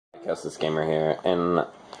Justice Gamer here, and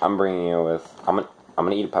I'm bringing you with, I'm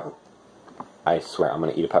gonna eat a pepper. I swear, I'm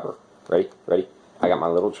gonna eat a pepper. Ready? Ready? I got my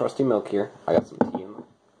little trusty milk here. I got some tea in the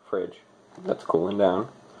fridge that's cooling down.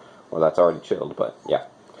 Well, that's already chilled, but yeah.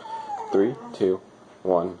 3, 2,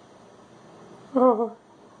 1.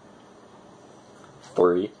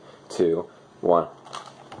 3, 2, 1.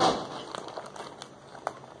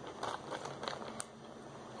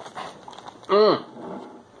 Mmm.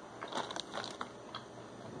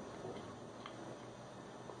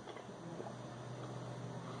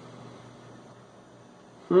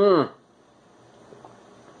 Mmm.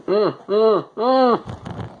 Mmm. Mmm. Mmm.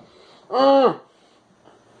 Mmm.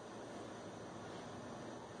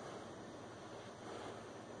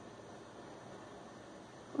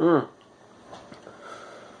 Mmm.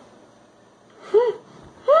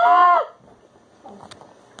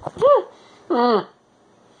 Mmm.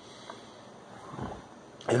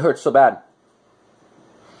 It hurts so bad.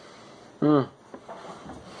 Mmm.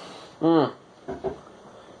 Mmm.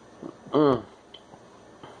 Mmm.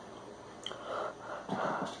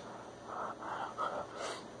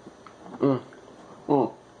 Mm. Mm.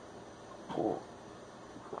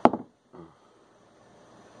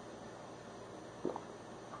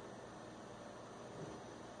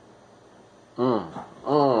 Mm.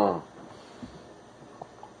 Mm.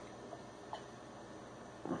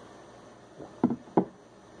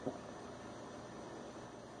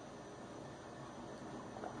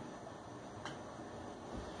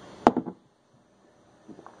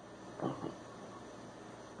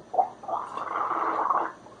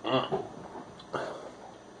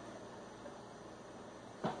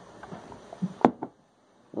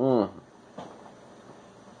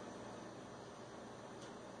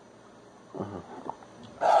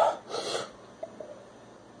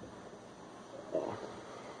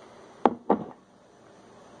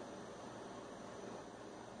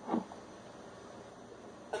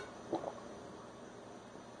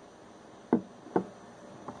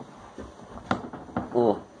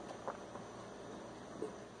 Mm.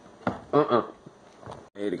 Mm.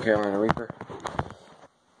 Hey, the Carolina Reaper.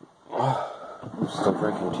 I'm still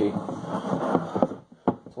drinking tea.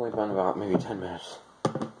 It's only been about maybe 10 minutes.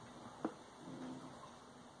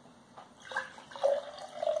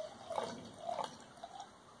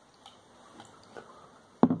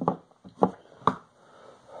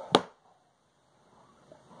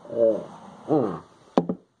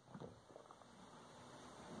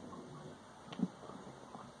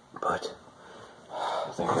 But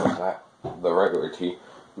I think that's that. The regular tea.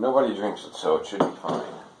 Nobody drinks it, so it should be fine.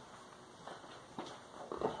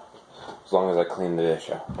 As long as I clean the dish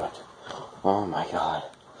out. But oh my god,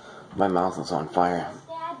 my mouth is on fire. What's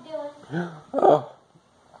Dad doing? Oh,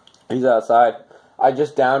 he's outside. I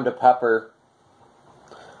just downed a pepper.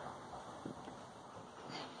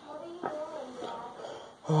 What are you doing, Dad?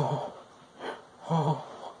 Oh, oh,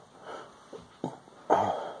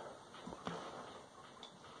 oh.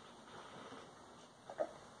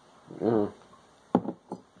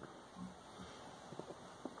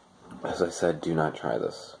 As I said, do not try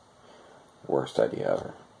this. Worst idea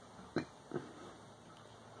ever.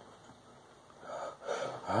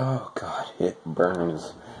 Oh god, it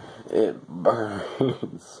burns. It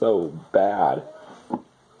burns so bad.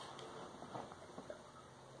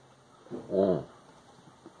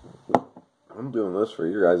 I'm doing this for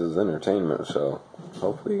your guys' entertainment, so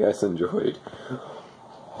hopefully you guys enjoyed. What?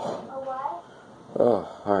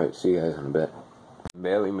 Oh, alright, see you guys in a bit.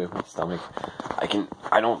 Barely move my stomach.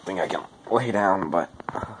 I don't think I can lay down, but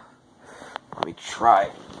let me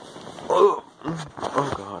try. Oh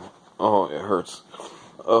god. Oh, it hurts.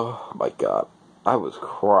 Oh my god. I was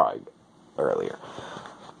crying earlier.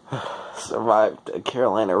 Survived a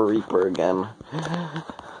Carolina Reaper again.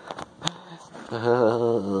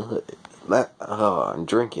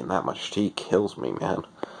 Drinking that much tea kills me, man.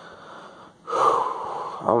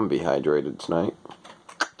 I'm gonna be hydrated tonight.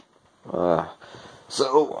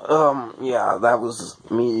 Yeah, that was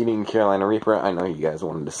me eating Carolina Reaper. I know you guys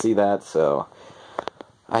wanted to see that, so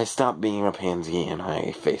I stopped being a pansy and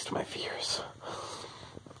I faced my fears.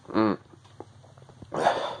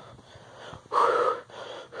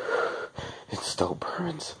 It still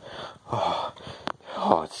burns. Oh,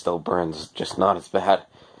 it still burns, just not as bad.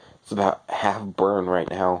 It's about half burn right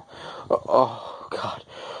now. Oh god.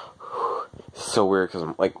 It's so weird because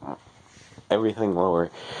I'm like everything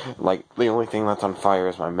lower. Like the only thing that's on fire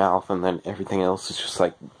is my mouth, and then everything else is just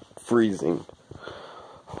like freezing.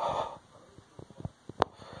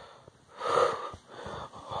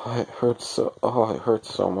 It hurts so. Oh, it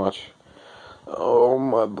hurts so much. Oh,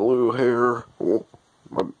 my blue hair. Oh,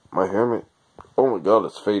 my hair. Oh my god,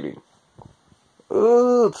 it's fading.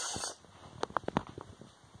 It's...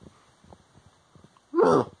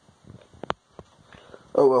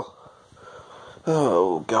 Oh well.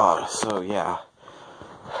 Oh god, so yeah.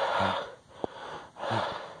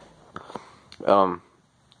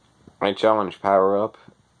 I challenge Power Up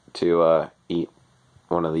to eat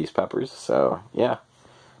one of these peppers, so yeah.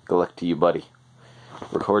 Good luck to you, buddy.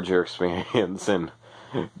 Record your experience and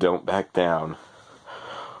don't back down.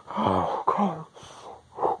 Oh god.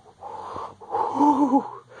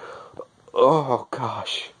 Oh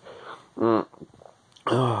gosh.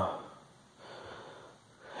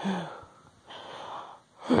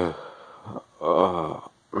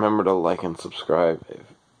 Remember to like and subscribe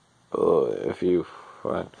if you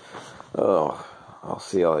find. Oh, I'll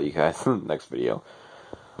see all you guys in the next video.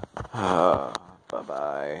 Bye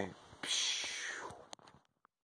bye.